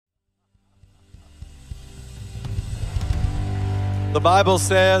The Bible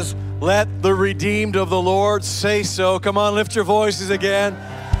says, let the redeemed of the Lord say so. Come on, lift your voices again.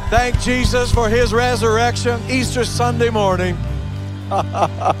 Thank Jesus for his resurrection, Easter Sunday morning.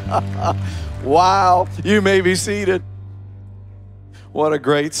 Wow, you may be seated. What a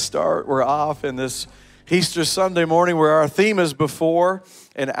great start. We're off in this Easter Sunday morning where our theme is before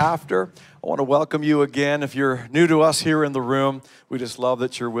and after. I want to welcome you again. If you're new to us here in the room, we just love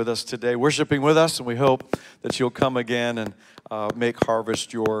that you're with us today, worshiping with us, and we hope that you'll come again and make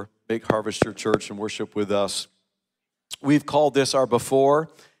Harvest your church and worship with us. We've called this our before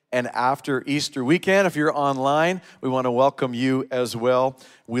and after Easter weekend. If you're online, we want to welcome you as well.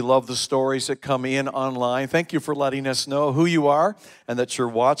 We love the stories that come in online. Thank you for letting us know who you are and that you're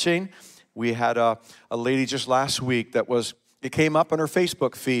watching. We had a lady just last week it came up on her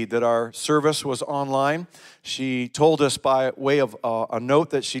Facebook feed that our service was online. She told us by way of a note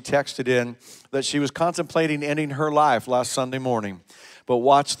that she texted in that she was contemplating ending her life last Sunday morning, but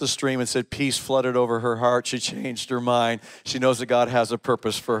watched the stream and said peace flooded over her heart. She changed her mind. She knows that God has a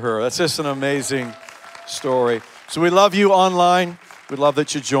purpose for her. That's just an amazing story. So we love you online. We love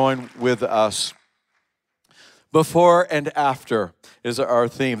that you join with us. Before and after is our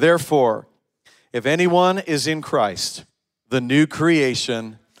theme. Therefore, if anyone is in Christ, the new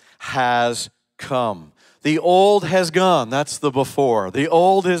creation has come. The old has gone. That's the before. The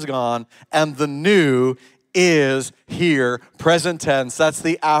old is gone, and the new is here. Present tense. That's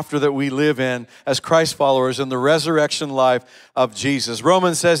the after that we live in as Christ followers in the resurrection life of Jesus.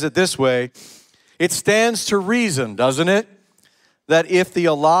 Romans says it this way. It stands to reason, doesn't it, that if the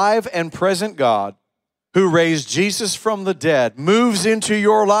alive and present God who raised Jesus from the dead moves into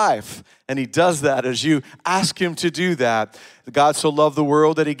your life, and he does that as you ask him to do that. God so loved the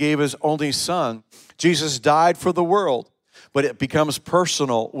world that he gave his only son. Jesus died for the world, but it becomes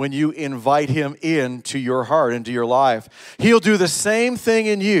personal when you invite him into your heart, into your life. He'll do the same thing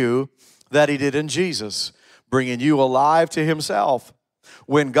in you that he did in Jesus, bringing you alive to himself.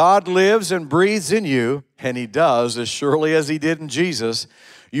 When God lives and breathes in you, and he does as surely as he did in Jesus,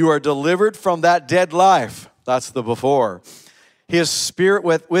 you are delivered from that dead life. That's the before. His Spirit,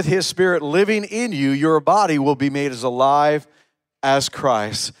 with his Spirit living in you, your body will be made as alive as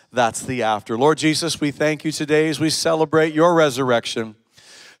Christ. That's the after. Lord Jesus, we thank you today as we celebrate your resurrection.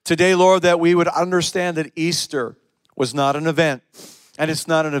 Today, Lord, that we would understand that Easter was not an event, and it's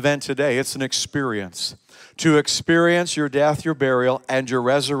not an event today. It's an experience. To experience your death, your burial, and your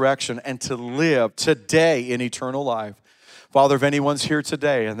resurrection, and to live today in eternal life. Father, if anyone's here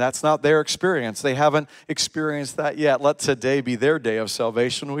today and that's not their experience, they haven't experienced that yet, let today be their day of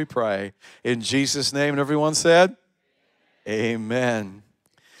salvation, we pray. In Jesus' name, and everyone said, amen.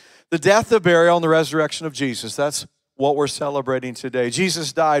 The death, the burial, and the resurrection of Jesus, that's what we're celebrating today.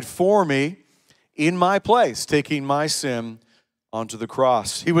 Jesus died for me in my place, taking my sin onto the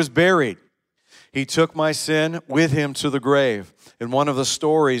cross. He was buried. He took my sin with him to the grave. In one of the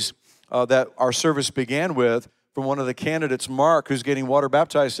stories that our service began with, from one of the candidates, Mark, who's getting water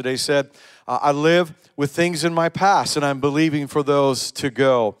baptized today, said, I live with things in my past, and I'm believing for those to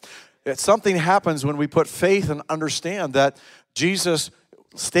go. Something happens when we put faith and understand that Jesus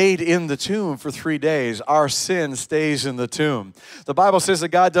stayed in the tomb for 3 days. Our sin stays in the tomb. The Bible says that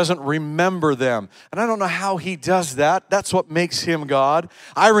God doesn't remember them. And I don't know how he does that. That's what makes him God.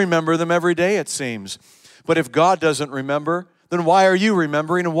 I remember them every day, it seems. But if God doesn't remember, then why are you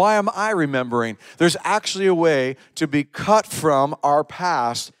remembering and why am I remembering? There's actually a way to be cut from our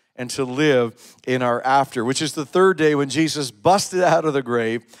past and to live in our after, which is the third day when Jesus busted out of the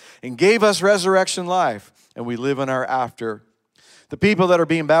grave and gave us resurrection life, and we live in our after. The people that are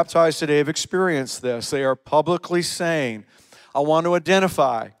being baptized today have experienced this. They are publicly saying, I want to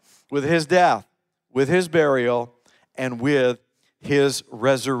identify with his death, with his burial, and with his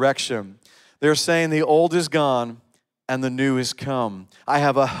resurrection. They're saying the old is gone, and the new is come. I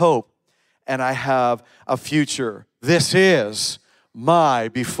have a hope, and I have a future. This is my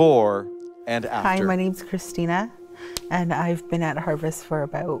before and after. Hi, my name's Christina, and I've been at Harvest for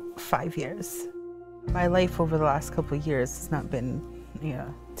about 5 years. My life over the last couple of years has not been,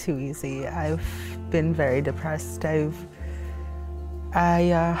 too easy. I've been very depressed. Honestly,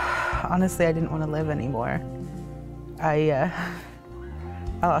 I didn't want to live anymore. I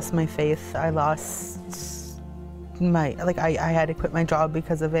lost my faith. I lost I had to quit my job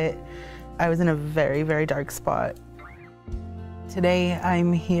because of it. I was in a very, very dark spot. Today,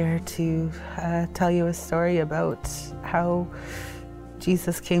 I'm here to tell you a story about how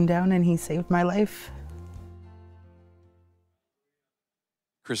Jesus came down and he saved my life.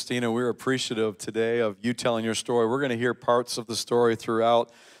 Christina, we're appreciative today of you telling your story. We're going to hear parts of the story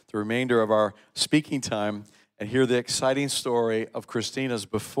throughout the remainder of our speaking time. and hear the exciting story of Christina's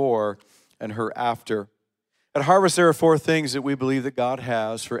before and her after. At Harvest, there are 4 things that we believe that God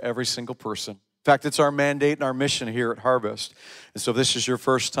has for every single person. In fact, it's our mandate and our mission here at Harvest. And so if this is your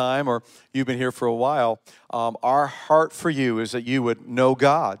first time or you've been here for a while, our heart for you is that you would know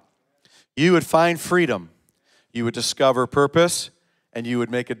God. You would find freedom. You would discover purpose, and you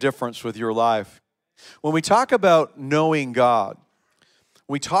would make a difference with your life. When we talk about knowing God,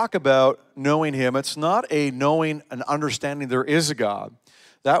 we talk about knowing Him. It's not a knowing and understanding there is a God.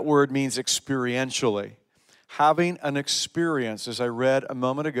 That word means experientially. Having an experience, as I read a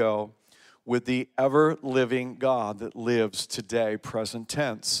moment ago, with the ever-living God that lives today, present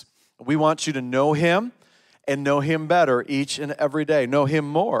tense. We want you to know Him and know Him better each and every day. Know Him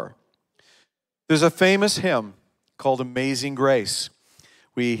more. There's a famous hymn called Amazing Grace.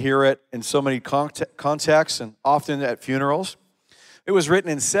 We hear it in so many contexts and often at funerals. It was written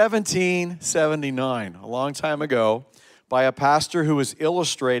in 1779, a long time ago, by a pastor who was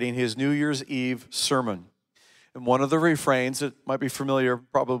illustrating his New Year's Eve sermon. And one of the refrains that might be familiar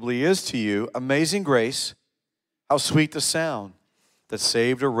probably is to you, Amazing Grace, how sweet the sound that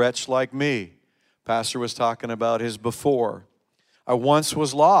saved a wretch like me. Pastor was talking about his before. I once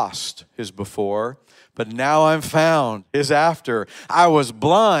was lost, his before, but now I'm found, his after. I was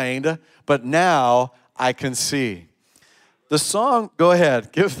blind, but now I can see. The song, go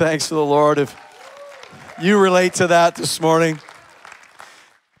ahead, give thanks to the Lord if you relate to that this morning.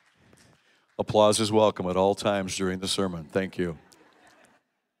 Applause is welcome at all times during the sermon. Thank you.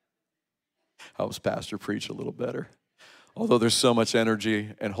 Helps Pastor preach a little better. Although there's so much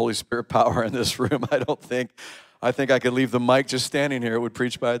energy and Holy Spirit power in this room, I think I could leave the mic just standing here. It would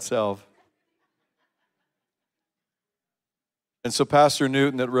preach by itself. And so Pastor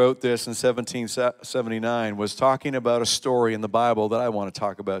Newton that wrote this in 1779 was talking about a story in the Bible that I want to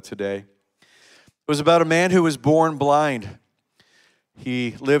talk about today. It was about a man who was born blind.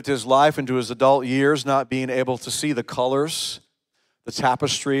 He lived his life into his adult years not being able to see the colors, the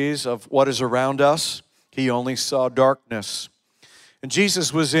tapestries of what is around us. He only saw darkness. And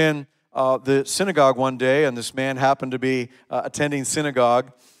Jesus was in the synagogue one day, and this man happened to be attending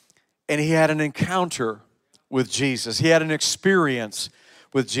synagogue, and he had an encounter with Jesus. He had an experience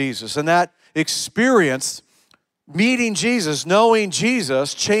with Jesus. And that experience, meeting Jesus, knowing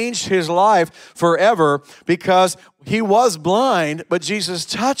Jesus, changed his life forever because he was blind, but Jesus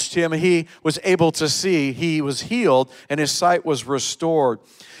touched him and he was able to see. He was healed and his sight was restored.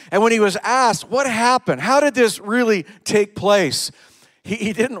 And when he was asked, what happened? How did this really take place?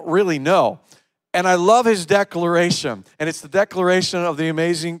 He didn't really know. And I love his declaration, and it's the declaration of the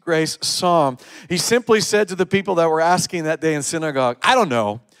Amazing Grace Psalm. He simply said to the people that were asking that day in synagogue, I don't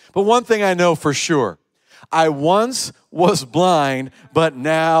know, but one thing I know for sure. I once was blind, but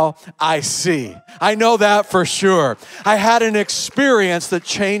now I see. I know that for sure. I had an experience that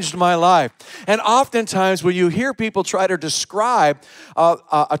changed my life. And oftentimes when you hear people try to describe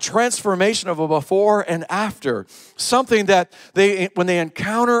a transformation of a before and after, something that when they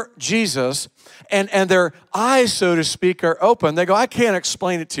encounter Jesus and their eyes, so to speak, are open, they go, I can't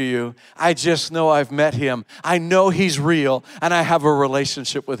explain it to you. I just know I've met him. I know he's real, and I have a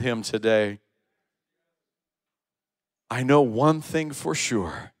relationship with him today. I know one thing for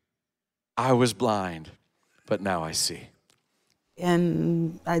sure. I was blind, but now I see.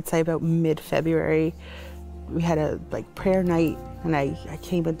 And I'd say about mid-February, we had a prayer night, and I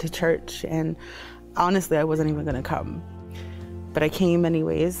came into church, and honestly, I wasn't even gonna come. But I came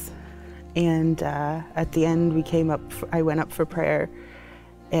anyways, and at the end, I went up for prayer,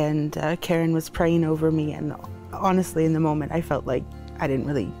 and Karen was praying over me, and honestly, in the moment, I felt like I didn't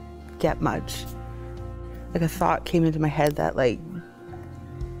really get much. Like a thought came into my head that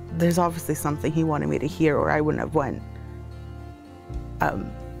there's obviously something he wanted me to hear or I wouldn't have went.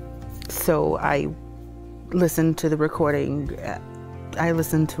 So I listened to the recording. I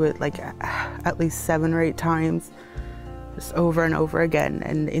listened to it at least 7 or 8 times, just over and over again.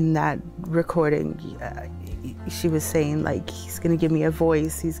 And in that recording, she was saying he's gonna give me a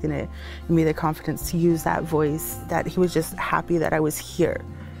voice. He's gonna give me the confidence to use that voice, that he was just happy that I was here.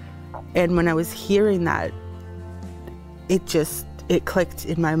 And when I was hearing that, it clicked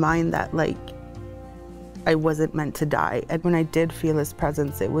in my mind that I wasn't meant to die. And when I did feel his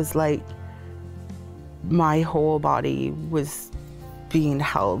presence, it was like my whole body was being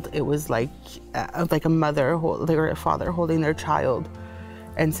held. It was like a mother or a father holding their child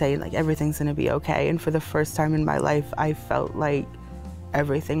and saying everything's gonna be okay. And for the first time in my life, I felt like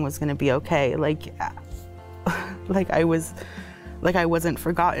everything was gonna be okay. I wasn't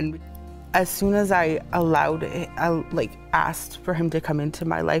forgotten. As soon as I asked for him to come into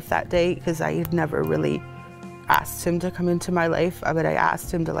my life that day, because I had never really asked him to come into my life, but I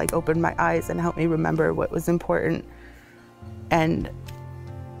asked him to like open my eyes and help me remember what was important. And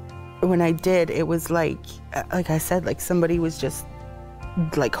when I did, it was like I said, like somebody was just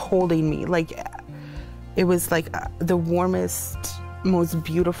like holding me. Like it was like the warmest, most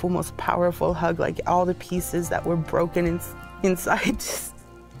beautiful, most powerful hug. Like all the pieces that were broken inside, just,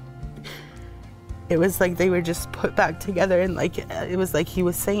 it was like they were just put back together. And like it was like he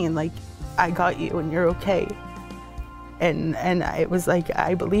was saying, like, I got you and you're okay. And it was like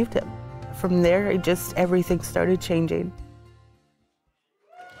I believed him. From there, everything started changing.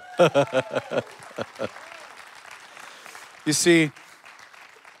 You see,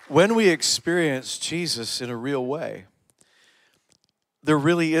 when we experience Jesus in a real way, there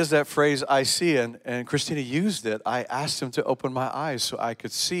really is that phrase, I see, and Christina used it. I asked him to open my eyes so I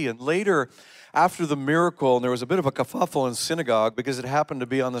could see. And later, after the miracle, and there was a bit of a kerfuffle in synagogue because it happened to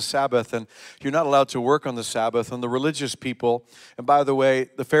be on the Sabbath, and you're not allowed to work on the Sabbath, and the religious people, and by the way,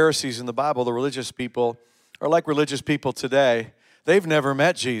 the Pharisees in the Bible, the religious people, are like religious people today. They've never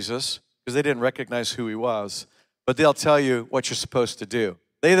met Jesus because they didn't recognize who he was, but they'll tell you what you're supposed to do.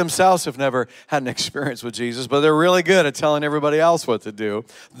 They themselves have never had an experience with Jesus, but they're really good at telling everybody else what to do.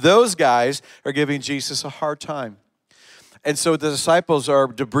 Those guys are giving Jesus a hard time. And so the disciples are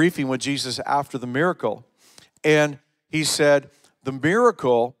debriefing with Jesus after the miracle. And he said, the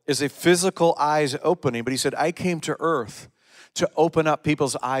miracle is a physical eyes opening, but he said, I came to earth to open up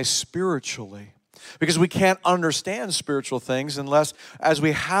people's eyes spiritually. Because we can't understand spiritual things unless, as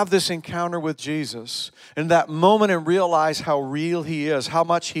we have this encounter with Jesus, in that moment and realize how real he is, how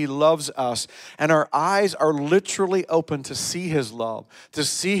much he loves us, and our eyes are literally open to see his love, to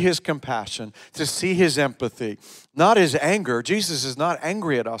see his compassion, to see his empathy, not his anger. Jesus is not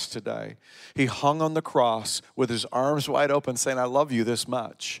angry at us today. He hung on the cross with his arms wide open saying, I love you this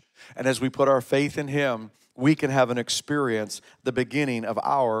much. And as we put our faith in him, we can have an experience, the beginning of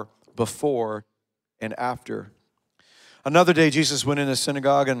our before and after. Another day, Jesus went in a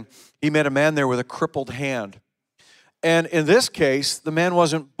synagogue and he met a man there with a crippled hand. And in this case, the man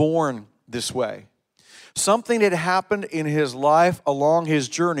wasn't born this way. Something had happened in his life along his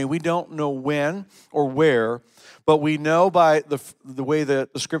journey. We don't know when or where, but we know by the way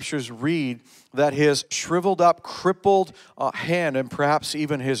that the scriptures read that his shriveled up, crippled hand and perhaps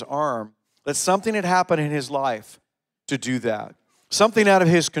even his arm, that something had happened in his life to do that. Something out of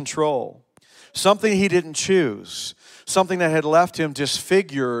his control. Something he didn't choose. Something that had left him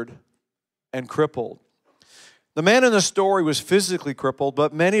disfigured and crippled. The man in the story was physically crippled,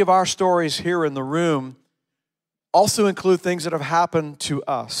 but many of our stories here in the room also include things that have happened to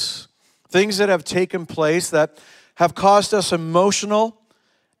us. Things that have taken place that have caused us emotional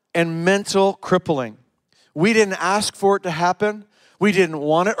and mental crippling. We didn't ask for it to happen. We didn't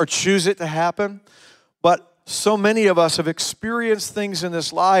want it or choose it to happen. But so many of us have experienced things in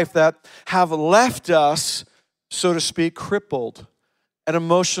this life that have left us, so to speak, crippled and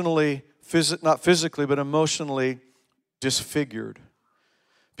emotionally, not physically, but emotionally disfigured.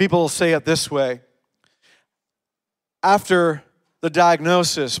 People say it this way: after the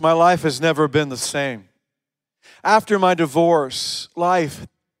diagnosis, my life has never been the same. After my divorce, life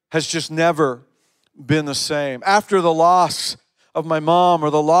has just never been the same. After the loss of my mom or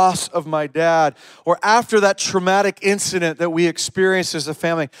the loss of my dad, or after that traumatic incident that we experienced as a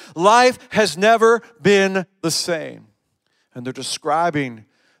family, life has never been the same. And they're describing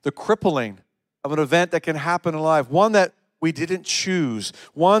the crippling of an event that can happen in life, one that we didn't choose,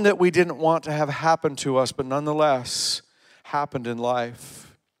 one that we didn't want to have happen to us, but nonetheless happened in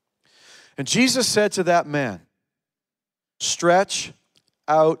life. And Jesus said to that man, stretch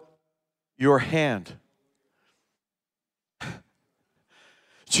out your hand.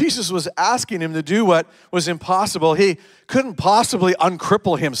 Jesus was asking him to do what was impossible. He couldn't possibly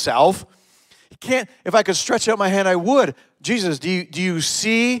uncripple himself. He can't. If I could stretch out my hand, I would. Jesus, do you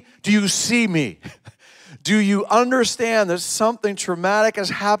see me? Do you understand that something traumatic has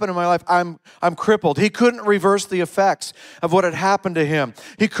happened in my life? I'm crippled. He couldn't reverse the effects of what had happened to him.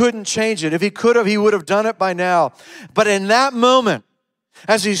 He couldn't change it. If he could have, he would have done it by now. But in that moment,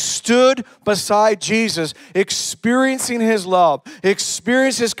 as he stood beside Jesus, experiencing his love,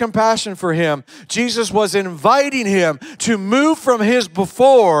 experiencing his compassion for him, Jesus was inviting him to move from his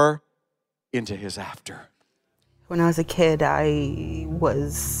before into his after. When I was a kid, I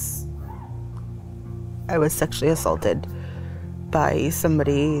was sexually assaulted by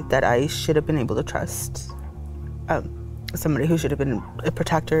somebody that I should have been able to trust. Somebody who should have been a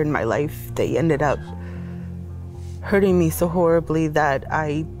protector in my life. They ended up hurting me so horribly that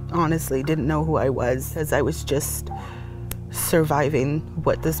I honestly didn't know who I was, as I was just surviving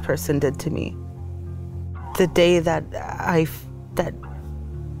what this person did to me. the day that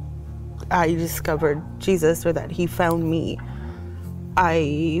I discovered Jesus, or that he found me,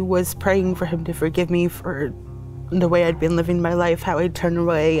 I was praying for him to forgive me for the way I'd been living my life, how I'd turned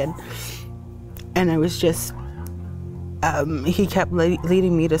away, and I was just, he kept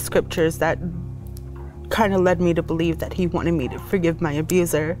leading me to scriptures that kind of led me to believe that he wanted me to forgive my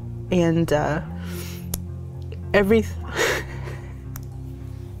abuser, and everything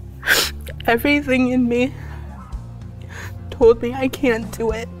in me told me I can't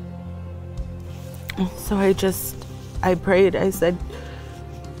do it. So I prayed. I said,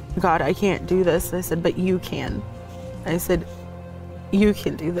 God, I can't do this. I said, but you can. I said, you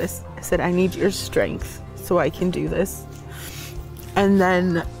can do this. I said, I need your strength so I can do this. And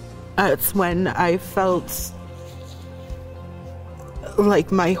then that's when I felt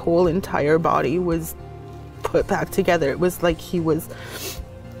like my whole entire body was put back together. It was like he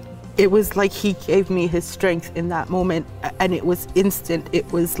gave me his strength in that moment, and it was instant.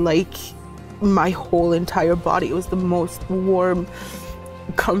 It was like my whole entire body. It was the most warm,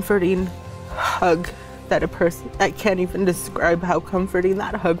 comforting hug that I can't even describe how comforting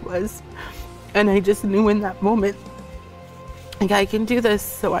that hug was. And I just knew in that moment, like, I can do this.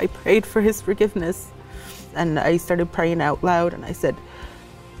 So I prayed for his forgiveness, and I started praying out loud, and I said,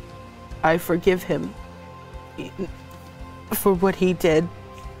 I forgive him for what he did,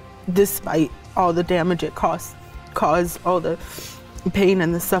 despite all the damage it caused, all the pain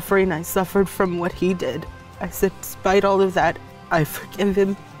and the suffering I suffered from what he did. I said, despite all of that, I forgive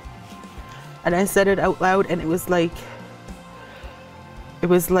him. And I said it out loud, and it was like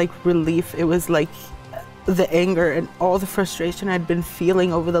relief. It was like the anger and all the frustration I'd been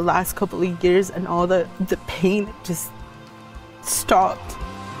feeling over the last couple of years, and all the pain just stopped.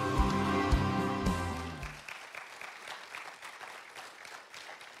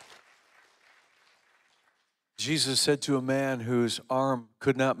 Jesus said to a man whose arm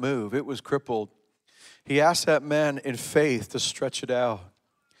could not move, it was crippled. He asked that man in faith to stretch it out.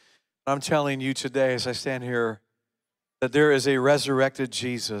 I'm telling you today, as I stand here, that there is a resurrected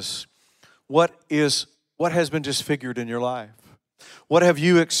Jesus. What has been disfigured in your life? What have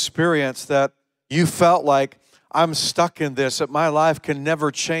you experienced that you felt like, I'm stuck in this, that my life can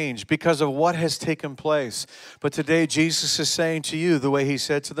never change because of what has taken place? But today, Jesus is saying to you, the way he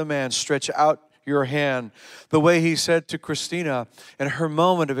said to the man, stretch out your hand. The way he said to Christina in her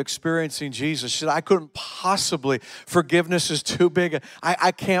moment of experiencing Jesus, she said, I couldn't possibly, forgiveness is too big.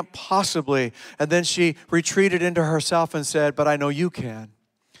 I can't possibly. And then she retreated into herself and said, but I know you can.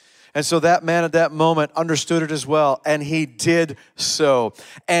 And so that man at that moment understood it as well, and he did so.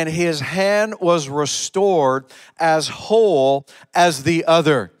 And his hand was restored as whole as the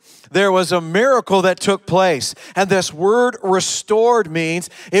other. There was a miracle that took place. And this word restored means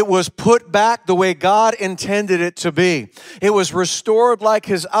it was put back the way God intended it to be. It was restored like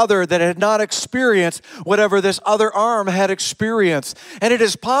his other that had not experienced whatever this other arm had experienced. And it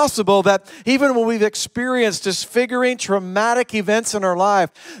is possible that even when we've experienced disfiguring, traumatic events in our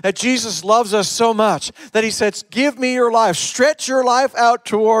life, that Jesus loves us so much that he says, give me your life, stretch your life out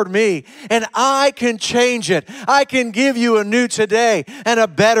toward me, and I can change it. I can give you a new today and a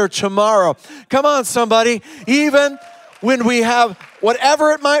better tomorrow. Come on, somebody. Even when we have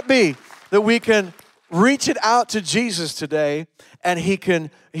whatever it might be, that we can reach it out to Jesus today, and he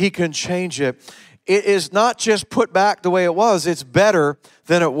can change it. It is not just put back the way it was. It's better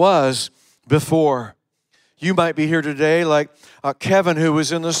than it was before. You might be here today like Kevin, who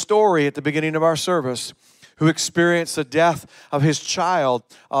was in the story at the beginning of our service, who experienced the death of his child.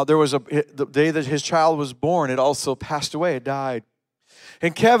 The day that his child was born, it also passed away. It died.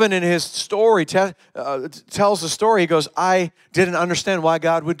 And Kevin, in his story, tells the story. He goes, I didn't understand why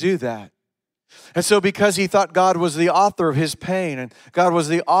God would do that. And so because he thought God was the author of his pain and God was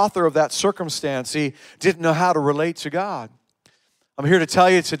the author of that circumstance, he didn't know how to relate to God. I'm here to tell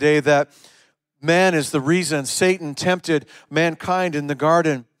you today that man is the reason Satan tempted mankind in the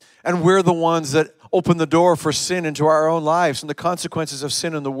garden. And we're the ones that open the door for sin into our own lives and the consequences of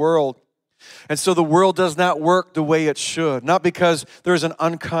sin in the world. And so the world does not work the way it should, not because there's an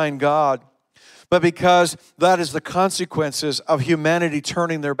unkind God, but because that is the consequences of humanity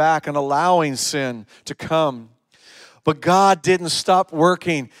turning their back and allowing sin to come. But God didn't stop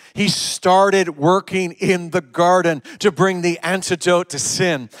working. He started working in the garden to bring the antidote to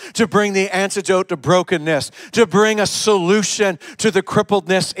sin, to bring the antidote to brokenness, to bring a solution to the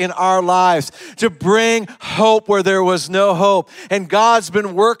crippledness in our lives, to bring hope where there was no hope. And God's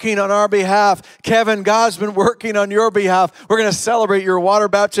been working on our behalf. Kevin, God's been working on your behalf. We're going to celebrate your water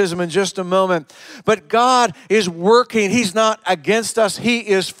baptism in just a moment. But God is working. He's not against us. He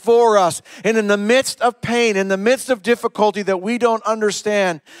is for us. And in the midst of pain, in the midst of difficulty that we don't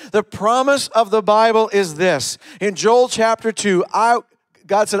understand, the promise of the Bible is this. In Joel chapter 2,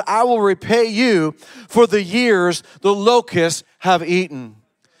 God said, I will repay you for the years the locusts have eaten.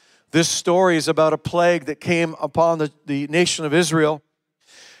 This story is about a plague that came upon the nation of Israel.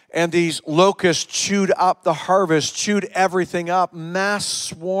 And these locusts chewed up the harvest, chewed everything up, mass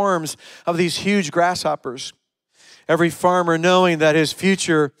swarms of these huge grasshoppers. Every farmer knowing that his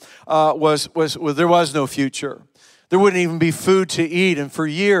future there was no future. There wouldn't even be food to eat. And for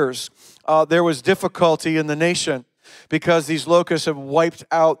years, there was difficulty in the nation because these locusts have wiped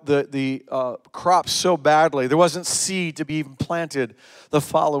out the crops so badly. There wasn't seed to be even planted the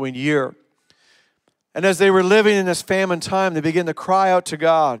following year. And as they were living in this famine time, they began to cry out to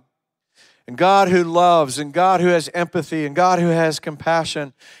God. And God who loves, and God who has empathy, and God who has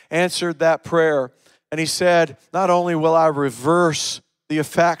compassion answered that prayer. And he said, not only will I reverse the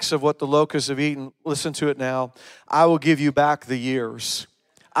effects of what the locusts have eaten, listen to it now, I will give you back the years.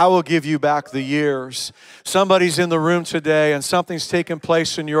 I will give you back the years. Somebody's in the room today and something's taken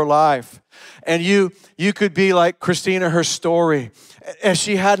place in your life. And you could be like Christina, her story. As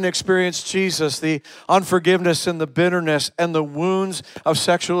she hadn't experienced Jesus, the unforgiveness and the bitterness and the wounds of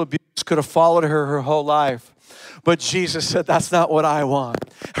sexual abuse could have followed her whole life. But Jesus said, that's not what I want.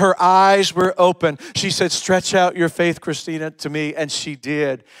 Her eyes were open. She said, stretch out your faith, Christina, to me. And she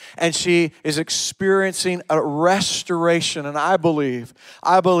did. And she is experiencing a restoration. And I believe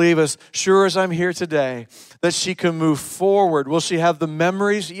as sure as I'm here today, that she can move forward. Will she have the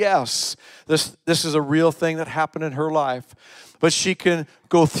memories? Yes. This is a real thing that happened in her life. But she can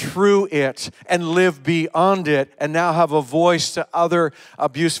go through it and live beyond it and now have a voice to other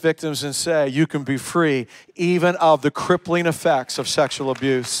abuse victims and say, you can be free even of the crippling effects of sexual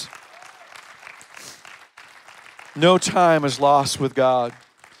abuse. No time is lost with God.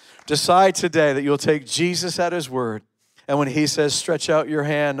 Decide today that you'll take Jesus at his word. And when he says, stretch out your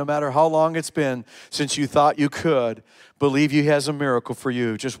hand, no matter how long it's been since you thought you could, believe he has a miracle for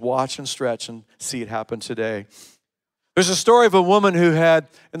you. Just watch and stretch and see it happen today. There's a story of a woman in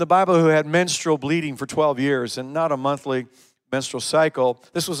the Bible, who had menstrual bleeding for 12 years, and not a monthly menstrual cycle.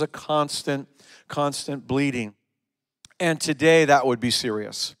 This was a constant bleeding. And today that would be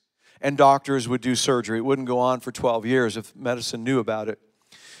serious. And doctors would do surgery. It wouldn't go on for 12 years if medicine knew about it.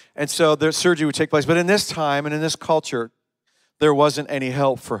 And so the surgery would take place. But in this time and in this culture, there wasn't any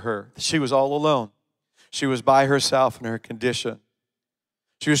help for her. She was all alone. She was by herself in her condition.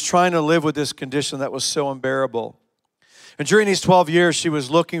 She was trying to live with this condition that was so unbearable. And during these 12 years, she was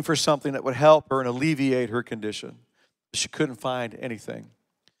looking for something that would help her and alleviate her condition. She couldn't find anything.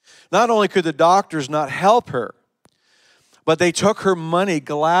 Not only could the doctors not help her, but they took her money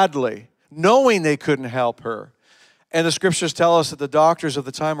gladly, knowing they couldn't help her. And the scriptures tell us that the doctors of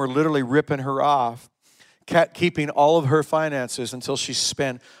the time were literally ripping her off, keeping all of her finances until she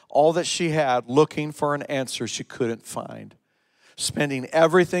spent all that she had looking for an answer she couldn't find. Spending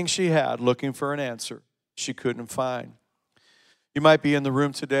everything she had looking for an answer she couldn't find. You might be in the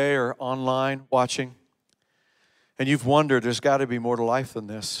room today or online watching, and you've wondered, there's got to be more to life than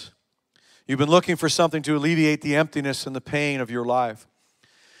this. You've been looking for something to alleviate the emptiness and the pain of your life.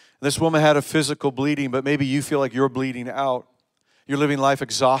 This woman had a physical bleeding, but maybe you feel like you're bleeding out. You're living life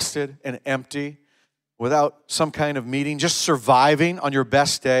exhausted and empty, without some kind of meaning, just surviving on your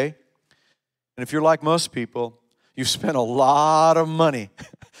best day. And if you're like most people, you've spent a lot of money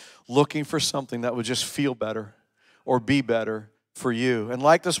looking for something that would just feel better or be better for you. And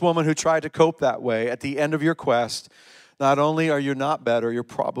like this woman who tried to cope that way, at the end of your quest, not only are you not better, we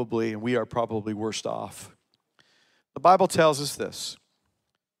are probably worse off. The Bible tells us this.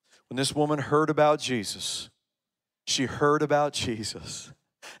 When this woman heard about Jesus, she heard about Jesus.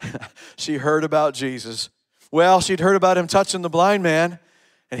 She heard about Jesus. Well, she'd heard about him touching the blind man,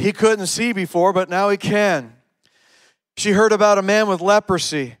 and he couldn't see before, but now he can. She heard about a man with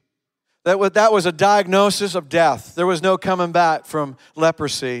leprosy. That was a diagnosis of death. There was no coming back from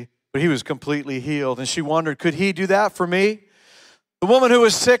leprosy, but he was completely healed. And she wondered, could he do that for me? The woman who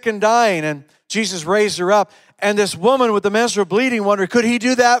was sick and dying, and Jesus raised her up. And this woman with the menstrual bleeding wondered, could he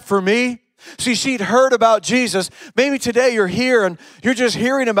do that for me? See, she'd heard about Jesus. Maybe today you're here and you're just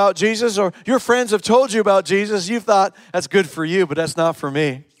hearing about Jesus, or your friends have told you about Jesus. You've thought, that's good for you, but that's not for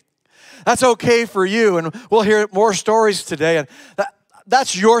me. That's okay for you, and we'll hear more stories today. And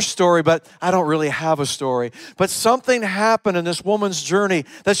that's your story, but I don't really have a story. But something happened in this woman's journey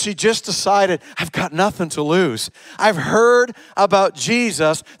that she just decided, I've got nothing to lose. I've heard about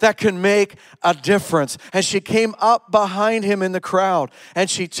Jesus that can make a difference. And she came up behind him in the crowd, and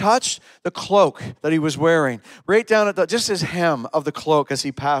she touched the cloak that he was wearing, right down at just his hem of the cloak as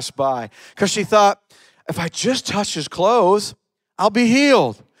he passed by. Because she thought, if I just touch his clothes, I'll be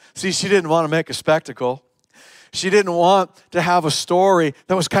healed. See, she didn't want to make a spectacle. She didn't want to have a story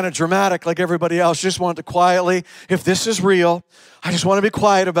that was kind of dramatic like everybody else. She just wanted to quietly, if this is real, I just want to be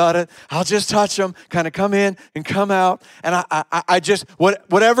quiet about it. I'll just touch them, kind of come in and come out. And I just,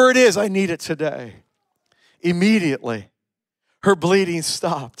 whatever it is, I need it today. Immediately, her bleeding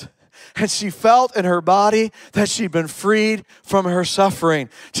stopped. And she felt in her body that she'd been freed from her suffering.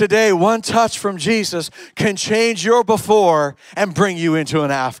 Today, one touch from Jesus can change your before and bring you into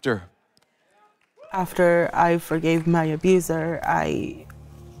an after. After I forgave my abuser, I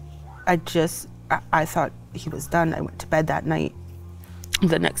thought he was done. I went to bed that night.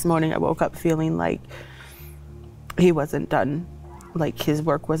 The next morning I woke up feeling like he wasn't done, like his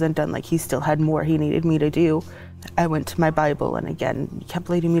work wasn't done, like he still had more he needed me to do. I went to my Bible, and again, he kept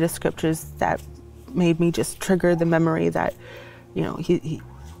leading me to scriptures that made me just trigger the memory that, you know,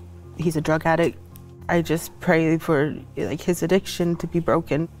 he's a drug addict. I just prayed for like his addiction to be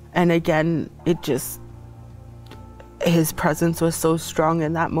broken. And again, his presence was so strong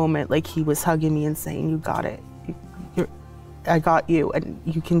in that moment. Like he was hugging me and saying, you got it. I got you, and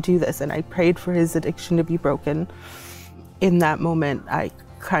you can do this. And I prayed for his addiction to be broken. In that moment,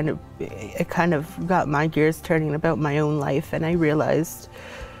 it kind of got my gears turning about my own life. And I realized,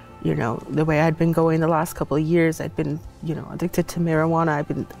 you know, the way I'd been going the last couple of years, I'd been, you know, addicted to marijuana. I've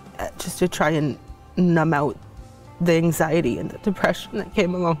been just to try and numb out the anxiety and the depression that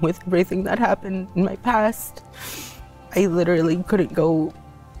came along with everything that happened in my past. I literally couldn't go,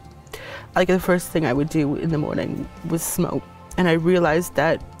 like the first thing I would do in the morning was smoke. And I realized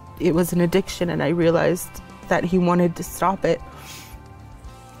that it was an addiction, and I realized that he wanted to stop it.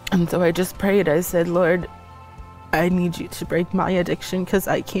 And so I just prayed. I said, Lord, I need you to break my addiction because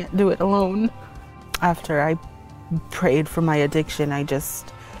I can't do it alone. After I prayed for my addiction, I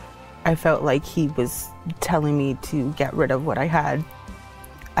felt like he was telling me to get rid of what I had.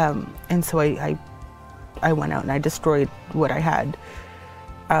 And so I went out and I destroyed what I had,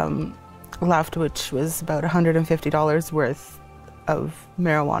 left, which was about $150 worth of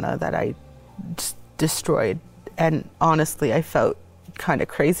marijuana that I just destroyed. And honestly, I felt kind of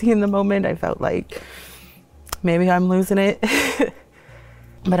crazy in the moment. I felt like maybe I'm losing it.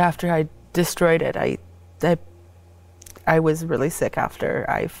 But after I destroyed it, I was really sick after.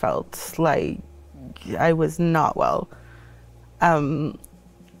 I felt like I was not well.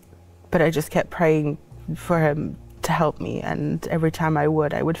 But I just kept praying for him to help me, and every time I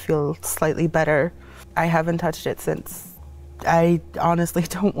would feel slightly better. I haven't touched it since. I honestly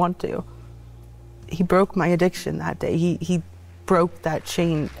don't want to. He broke my addiction that day. He broke that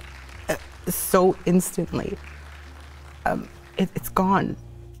chain so instantly. It's gone.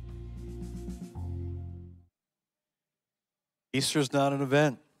 Easter's not an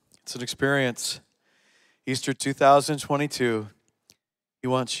event, it's an experience. Easter 2022, he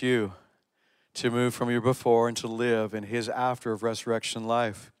wants you to move from your before and to live in his after of resurrection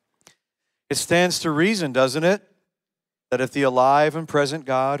life. It stands to reason, doesn't it, that if the alive and present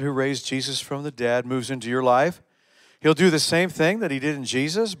God who raised Jesus from the dead moves into your life, he'll do the same thing that he did in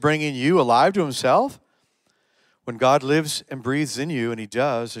Jesus, bringing you alive to himself. When God lives and breathes in you, and he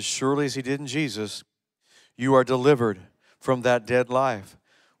does, as surely as he did in Jesus, you are delivered from that dead life.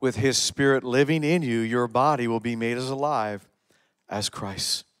 With his spirit living in you, your body will be made as alive as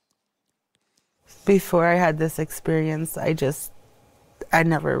Christ. Before I had this experience, I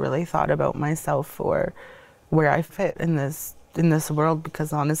never really thought about myself or where I fit in this world,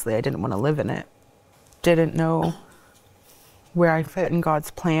 because honestly, I didn't want to live in it. Didn't know where I fit in God's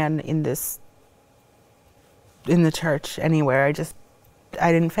plan in the church, anywhere.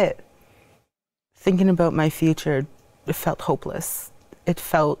 I didn't fit. Thinking about my future, it felt hopeless. It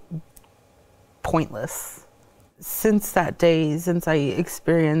felt pointless. Since that day, since I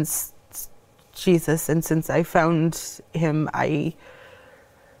experienced Jesus and since I found him, I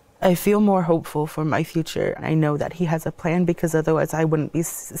feel more hopeful for my future. I know that he has a plan, because otherwise I wouldn't be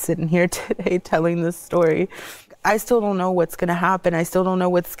sitting here today telling this story. I still don't know what's going to happen. I still don't know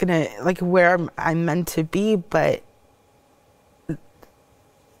what's going to, where I'm meant to be, but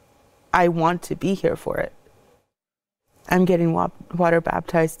I want to be here for it. I'm getting water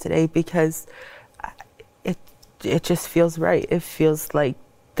baptized today because it just feels right. It feels like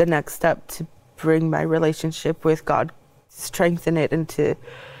the next step to bring my relationship with God, strengthen it, and to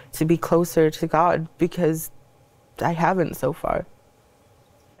be closer to God, because I haven't so far.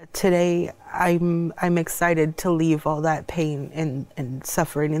 Today, I'm excited to leave all that pain and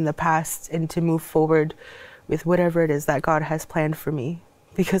suffering in the past and to move forward with whatever it is that God has planned for me,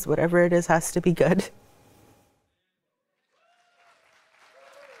 because whatever it is has to be good.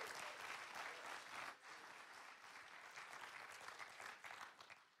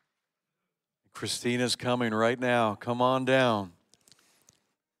 Christina's coming right now. Come on down.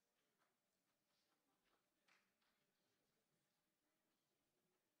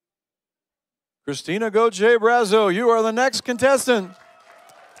 Christina Gauthier-Brazeau, you are the next contestant.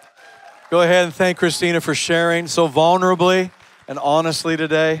 Go ahead and thank Christina for sharing so vulnerably and honestly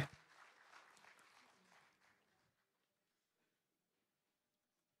today.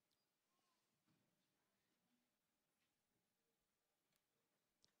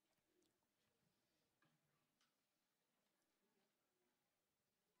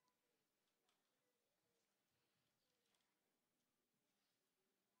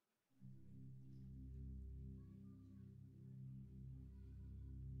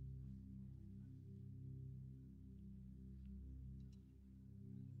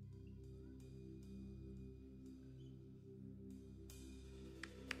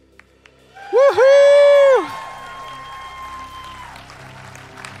 Woohoo!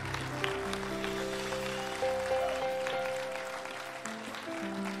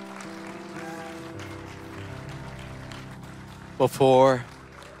 Before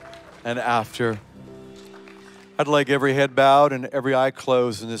and after. I'd like every head bowed and every eye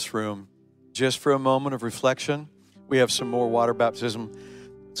closed in this room. Just for a moment of reflection. We have some more water baptism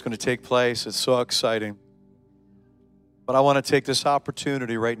that's going to take place. It's so exciting. But I want to take this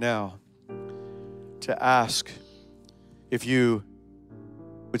opportunity right now to ask if you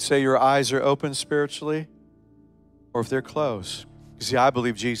would say your eyes are open spiritually or if they're closed. You see, I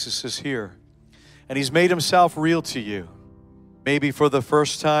believe Jesus is here. And he's made himself real to you. Maybe for the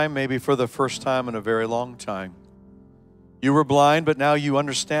first time, maybe for the first time in a very long time. You were blind, but now you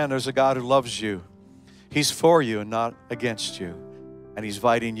understand there's a God who loves you. He's for you and not against you. And he's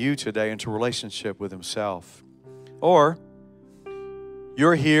inviting you today into a relationship with himself. Or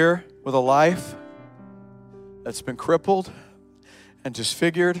you're here with a life that's been crippled and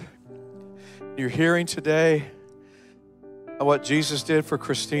disfigured. You're hearing today what Jesus did for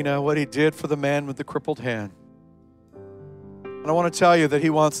Christina, what he did for the man with the crippled hand. And I want to tell you that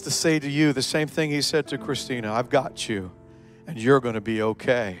he wants to say to you the same thing he said to Christina. I've got you, and you're going to be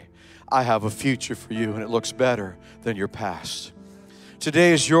okay. I have a future for you, and it looks better than your past.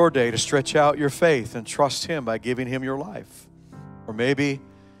 Today is your day to stretch out your faith and trust him by giving him your life. Or maybe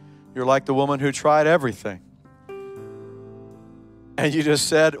you're like the woman who tried everything. And you just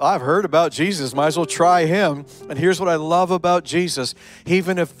said, I've heard about Jesus, might as well try him. And here's what I love about Jesus.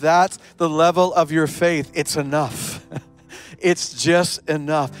 Even if that's the level of your faith, it's enough. It's just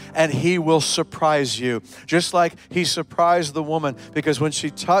enough. And he will surprise you. Just like he surprised the woman, because when she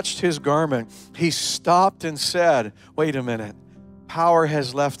touched his garment, he stopped and said, wait a minute, power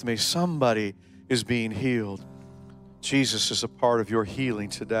has left me. Somebody is being healed. Jesus is a part of your healing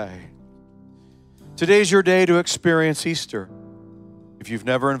today. Today's your day to experience Easter. If you've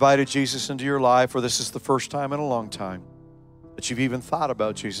never invited Jesus into your life, or this is the first time in a long time that you've even thought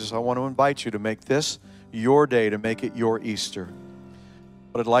about Jesus, I want to invite you to make this your day, to make it your Easter.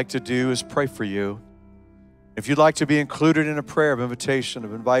 What I'd like to do is pray for you. If you'd like to be included in a prayer of invitation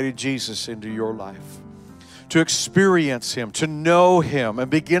of inviting Jesus into your life, to experience him, to know him,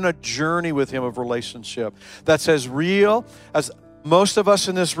 and begin a journey with him of relationship that's as real as most of us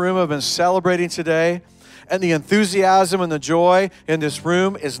in this room have been celebrating today. And the enthusiasm and the joy in this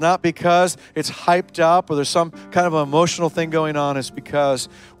room is not because it's hyped up or there's some kind of emotional thing going on. It's because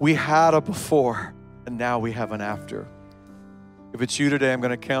we had a before and now we have an after. If it's you today, I'm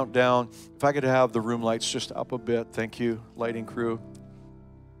going to count down. If I could have the room lights just up a bit. Thank you, lighting crew.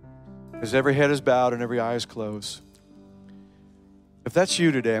 As every head is bowed and every eye is closed. If that's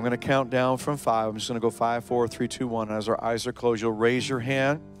you today, I'm going to count down from 5. I'm just going to go 5, 4, 3, 2, 1. And as our eyes are closed, you'll raise your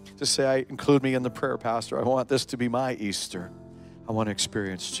hand to say, include me in the prayer, Pastor. I want this to be my Easter. I want to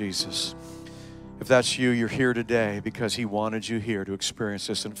experience Jesus. If that's you, you're here today because he wanted you here to experience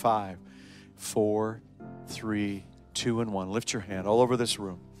this in 5, 4, 3, 2, and 1. Lift your hand all over this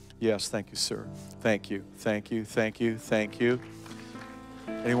room. Yes, thank you, sir. Thank you, thank you, thank you, thank you.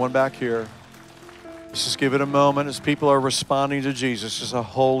 Anyone back here? Let's just give it a moment as people are responding to Jesus. Just a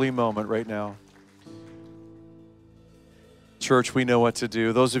holy moment right now. Church, we know what to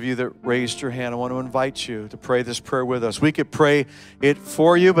do. Those of you that raised your hand, I want to invite you to pray this prayer with us. We could pray it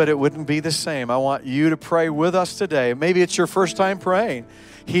for you, but it wouldn't be the same. I want you to pray with us today. Maybe it's your first time praying.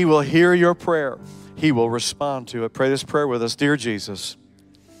 He will hear your prayer. He will respond to it. Pray this prayer with us. Dear Jesus,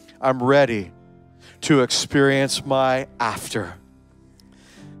 I'm ready to experience my after.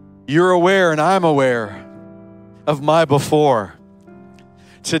 You're aware and I'm aware of my before.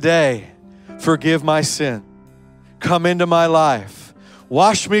 Today, forgive my sin. Come into my life.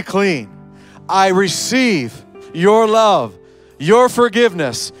 Wash me clean. I receive your love, your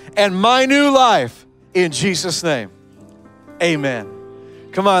forgiveness, and my new life in Jesus' name. Amen.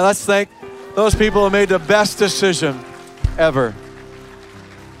 Come on, let's thank those people who made the best decision ever.